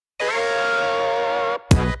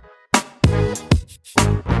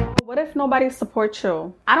What if nobody supports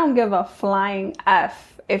you? I don't give a flying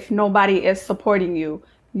F if nobody is supporting you.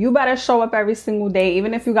 You better show up every single day,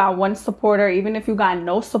 even if you got one supporter, even if you got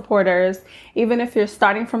no supporters, even if you're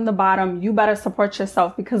starting from the bottom, you better support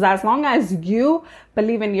yourself, because as long as you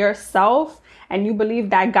believe in yourself and you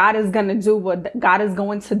believe that God is going to do what God is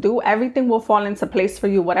going to do, everything will fall into place for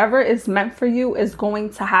you. Whatever is meant for you is going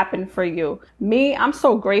to happen for you. Me, I'm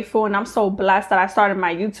so grateful and I'm so blessed that I started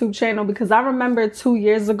my YouTube channel, because I remember 2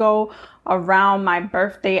 years ago around my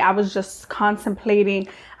birthday, I was just contemplating.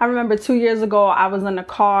 I remember 2 years ago, I was in a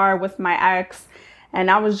car with my ex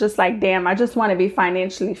and I was just like, damn, I just want to be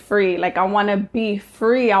financially free. Like, I want to be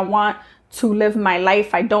free. I want to live my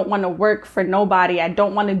life. I don't want to work for nobody. I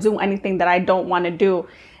don't want to do anything that I don't want to do.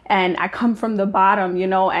 And I come from the bottom,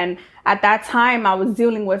 and at that time I was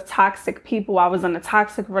dealing with toxic people. I was in a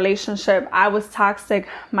toxic relationship. I was toxic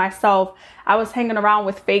myself. I was hanging around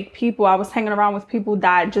with fake people. I was hanging around with people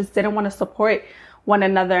that just didn't want to support one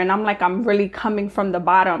another. And I'm like, I'm really coming from the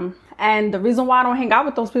bottom. And the reason why I don't hang out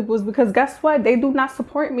with those people is because guess what? They do not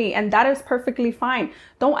support me. And that is perfectly fine.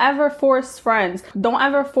 Don't ever force friends. Don't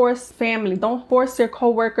ever force family. Don't force your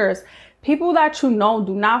coworkers. People that you know,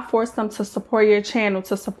 do not force them to support your channel,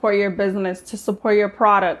 to support your business, to support your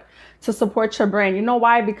product, to support your brand. You know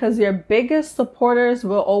why? Because your biggest supporters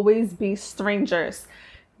will always be strangers.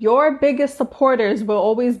 Your biggest supporters will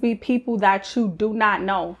always be people that you do not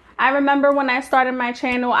know. I remember when I started my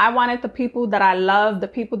channel, I wanted the people that I love, the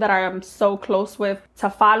people that I'm so close with,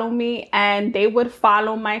 to follow me, and they would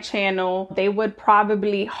follow my channel. They would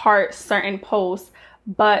probably heart certain posts,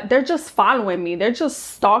 but they're just following me. They're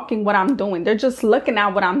just stalking what I'm doing. They're just looking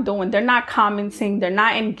at what I'm doing. They're not commenting. They're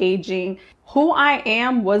not engaging. Who I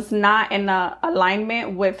am was not in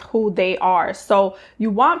alignment with who they are. So you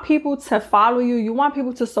want people to follow you. You want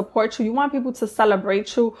people to support you. You want people to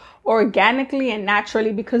celebrate you organically and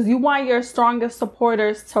naturally, because you want your strongest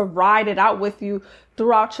supporters to ride it out with you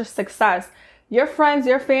throughout your success. Your friends,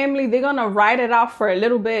 your family, they're going to ride it out for a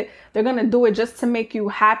little bit. They're going to do it just to make you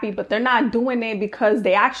happy, but they're not doing it because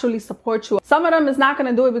they actually support you. Some of them is not going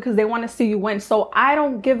to do it because they want to see you win. So I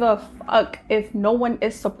don't give a fuck if no one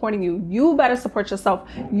is supporting you. You better support yourself.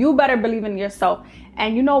 You better believe in yourself.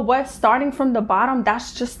 And you know what? Starting from the bottom,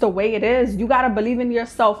 that's just the way it is. You got to believe in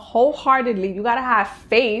yourself wholeheartedly. You got to have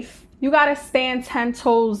faith. You got to stand 10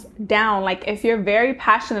 toes down. Like, if you're very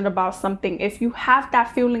passionate about something, if you have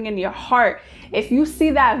that feeling in your heart, if you see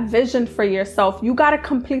that vision for yourself, you got to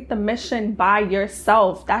complete the mission by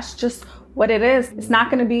yourself. That's just what it is. It's not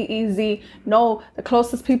going to be easy. No, the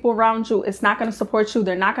closest people around you, it's not going to support you.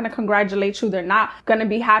 They're not going to congratulate you. They're not going to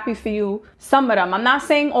be happy for you. Some of them, I'm not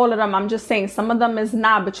saying all of them. I'm just saying some of them is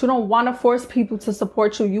not, but you don't want to force people to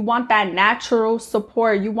support you. You want that natural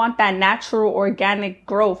support. You want that natural organic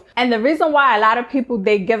growth. And the reason why a lot of people,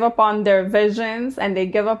 they give up on their visions and they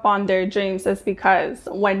give up on their dreams is because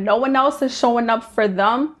when no one else is showing up for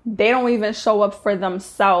them, they don't even show up for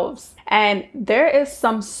themselves. And there is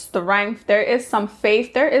some strength, there is some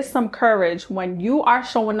faith, there is some courage when you are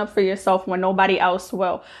showing up for yourself when nobody else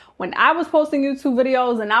will. When I was posting YouTube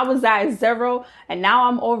videos and I was at 0 and now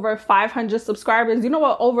I'm over 500 subscribers, you know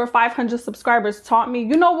what over 500 subscribers taught me?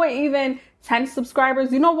 You know what even 10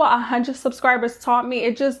 subscribers, you know what 100 subscribers taught me?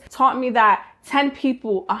 It just taught me that 10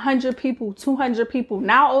 people, 100 people, 200 people,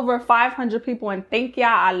 now over 500 people. And thank y'all,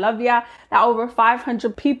 I love y'all, that over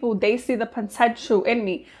 500 people, they see the potential in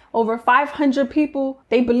me. Over 500 people,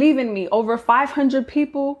 they believe in me. Over 500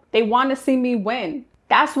 people, they want to see me win.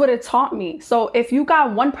 That's what it taught me. So if you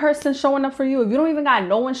got one person showing up for you, if you don't even got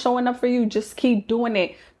no one showing up for you, just keep doing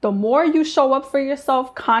it. The more you show up for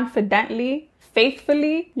yourself confidently,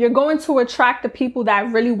 faithfully, you're going to attract the people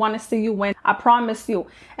that really want to see you win. I promise you.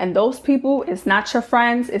 And those people, it's not your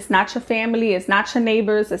friends, it's not your family, it's not your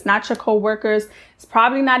neighbors, it's not your coworkers, it's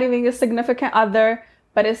probably not even your significant other,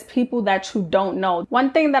 but it's people that you don't know.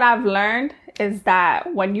 One thing that I've learned is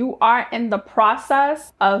that when you are in the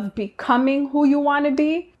process of becoming who you want to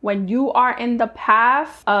be, when you are in the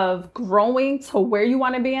path of growing to where you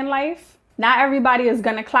want to be in life, not everybody is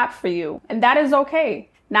going to clap for you. And that is okay.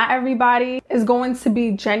 Not everybody is going to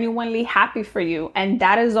be genuinely happy for you, and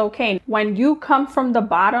that is okay. When you come from the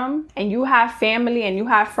bottom and you have family and you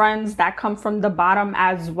have friends that come from the bottom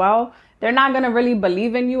as well, they're not going to really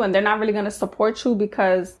believe in you and they're not really going to support you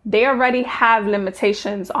because they already have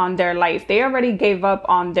limitations on their life. They already gave up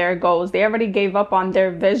on their goals. They already gave up on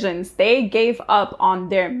their visions. They gave up on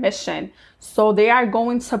their mission. So they are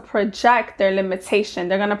going to project their limitation.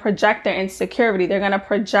 They're going to project their insecurity. They're going to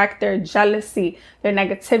project their jealousy, their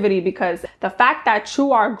negativity, because the fact that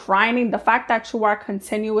you are grinding, the fact that you are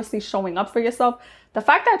continuously showing up for yourself, the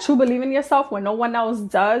fact that you believe in yourself when no one else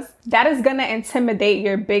does, that is going to intimidate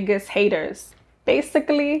your biggest haters.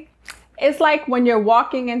 Basically, it's like when you're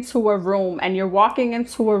walking into a room and you're walking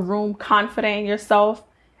into a room confident in yourself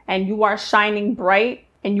and you are shining bright,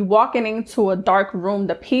 and you walking into a dark room,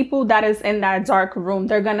 the people that is in that dark room,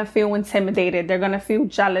 they're going to feel intimidated. They're going to feel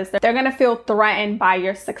jealous. They're going to feel threatened by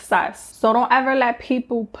your success. So don't ever let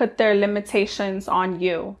people put their limitations on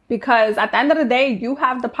you, because at the end of the day, you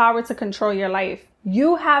have the power to control your life.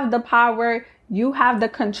 You have the power. You have the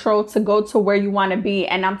control to go to where you want to be.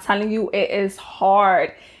 And I'm telling you, it is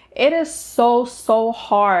hard. It is so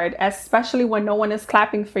hard, especially when no one is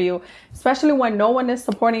clapping for you, especially when no one is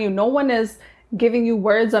supporting you. No one is giving you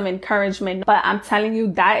words of encouragement. But I'm telling you,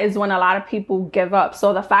 that is when a lot of people give up.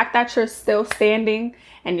 So the fact that you're still standing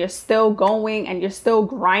and you're still going and you're still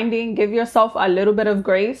grinding, give yourself a little bit of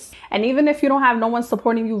grace. And even if you don't have no one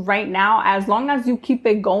supporting you right now, as long as you keep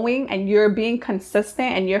it going and you're being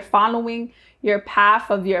consistent and you're following your path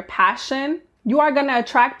of your passion, you are going to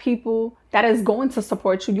attract people that is going to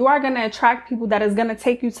support you. You are going to attract people that is going to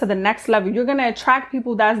take you to the next level. You're going to attract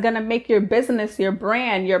people that's going to make your business, your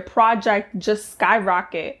brand, your project just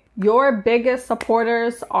skyrocket. Your biggest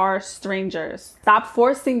supporters are strangers. Stop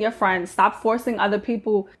forcing your friends. Stop forcing other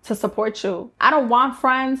people to support you. I don't want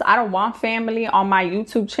friends. I don't want family on my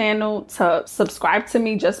YouTube channel to subscribe to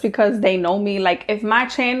me just because they know me. Like, if my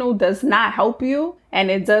channel does not help you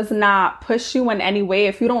and it does not push you in any way,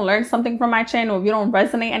 if you don't learn something from my channel, if you don't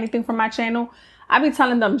resonate anything from my channel, I be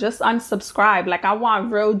telling them just unsubscribe. Like, I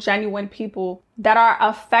want real, genuine people that are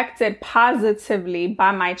affected positively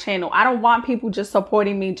by my channel. I don't want people just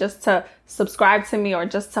supporting me just to subscribe to me or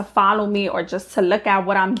just to follow me or just to look at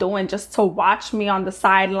what I'm doing, just to watch me on the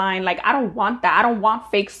sideline. Like, I don't want that. I don't want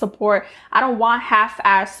fake support. I don't want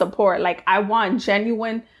half-ass support. Like, I want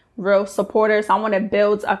genuine, real supporters. I want to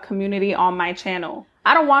build a community on my channel.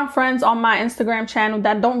 I don't want friends on my Instagram channel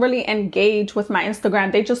that don't really engage with my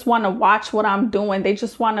Instagram. They just want to watch what I'm doing. They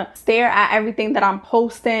just want to stare at everything that I'm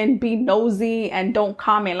posting, be nosy, and don't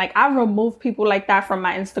comment. Like, I remove people like that from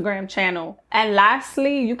my Instagram channel. And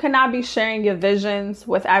lastly, you cannot be sharing your visions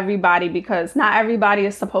with everybody, because not everybody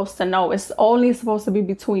is supposed to know. It's only supposed to be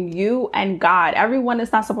between you and God. Everyone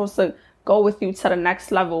is not supposed to go with you to the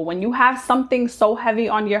next level. When you have something so heavy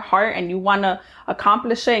on your heart and you want to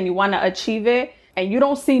accomplish it and you want to achieve it, and you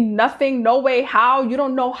don't see nothing, no way how, you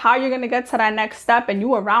don't know how you're going to get to that next step, and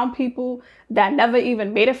you around people that never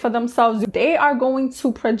even made it for themselves, they are going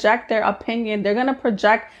to project their opinion. They're going to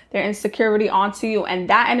project their insecurity onto you, and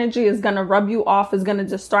that energy is going to rub you off, is going to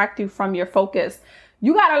distract you from your focus.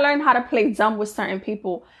 You got to learn how to play dumb with certain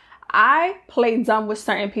people. I play dumb with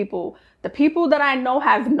certain people. The people that I know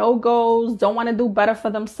have no goals, don't want to do better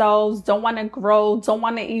for themselves, don't want to grow, don't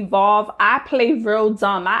want to evolve, I play real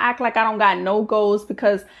dumb. I act like I don't got no goals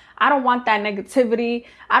because I don't want that negativity.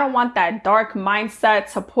 I don't want that dark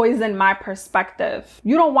mindset to poison my perspective.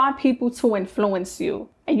 You don't want people to influence you.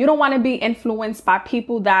 And you don't want to be influenced by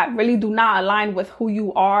people that really do not align with who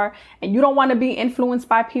you are. And you don't want to be influenced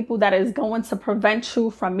by people that is going to prevent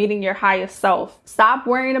you from meeting your highest self. Stop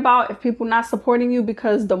worrying about if people not supporting you,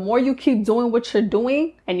 because the more you keep doing what you're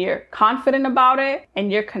doing and you're confident about it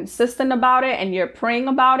and you're consistent about it and you're praying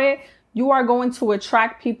about it, you are going to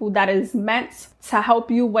attract people that is meant to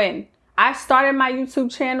help you win. I started my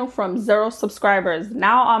YouTube channel from 0 subscribers.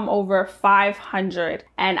 Now I'm over 500,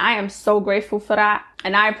 and I am so grateful for that.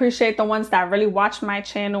 And I appreciate the ones that really watch my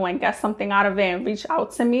channel and get something out of it and reach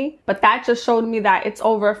out to me. But that just showed me that it's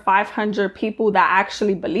over 500 people that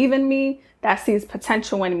actually believe in me, that sees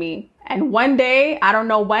potential in me. And one day, I don't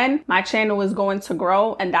know when, my channel is going to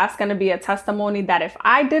grow. And that's going to be a testimony that if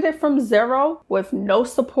I did it from 0 with no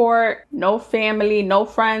support, no family, no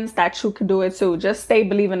friends, that you could do it too. Just stay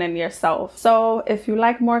believing in yourself. So if you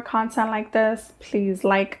like more content like this, please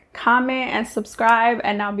like, comment, and subscribe.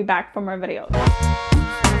 And I'll be back for more videos.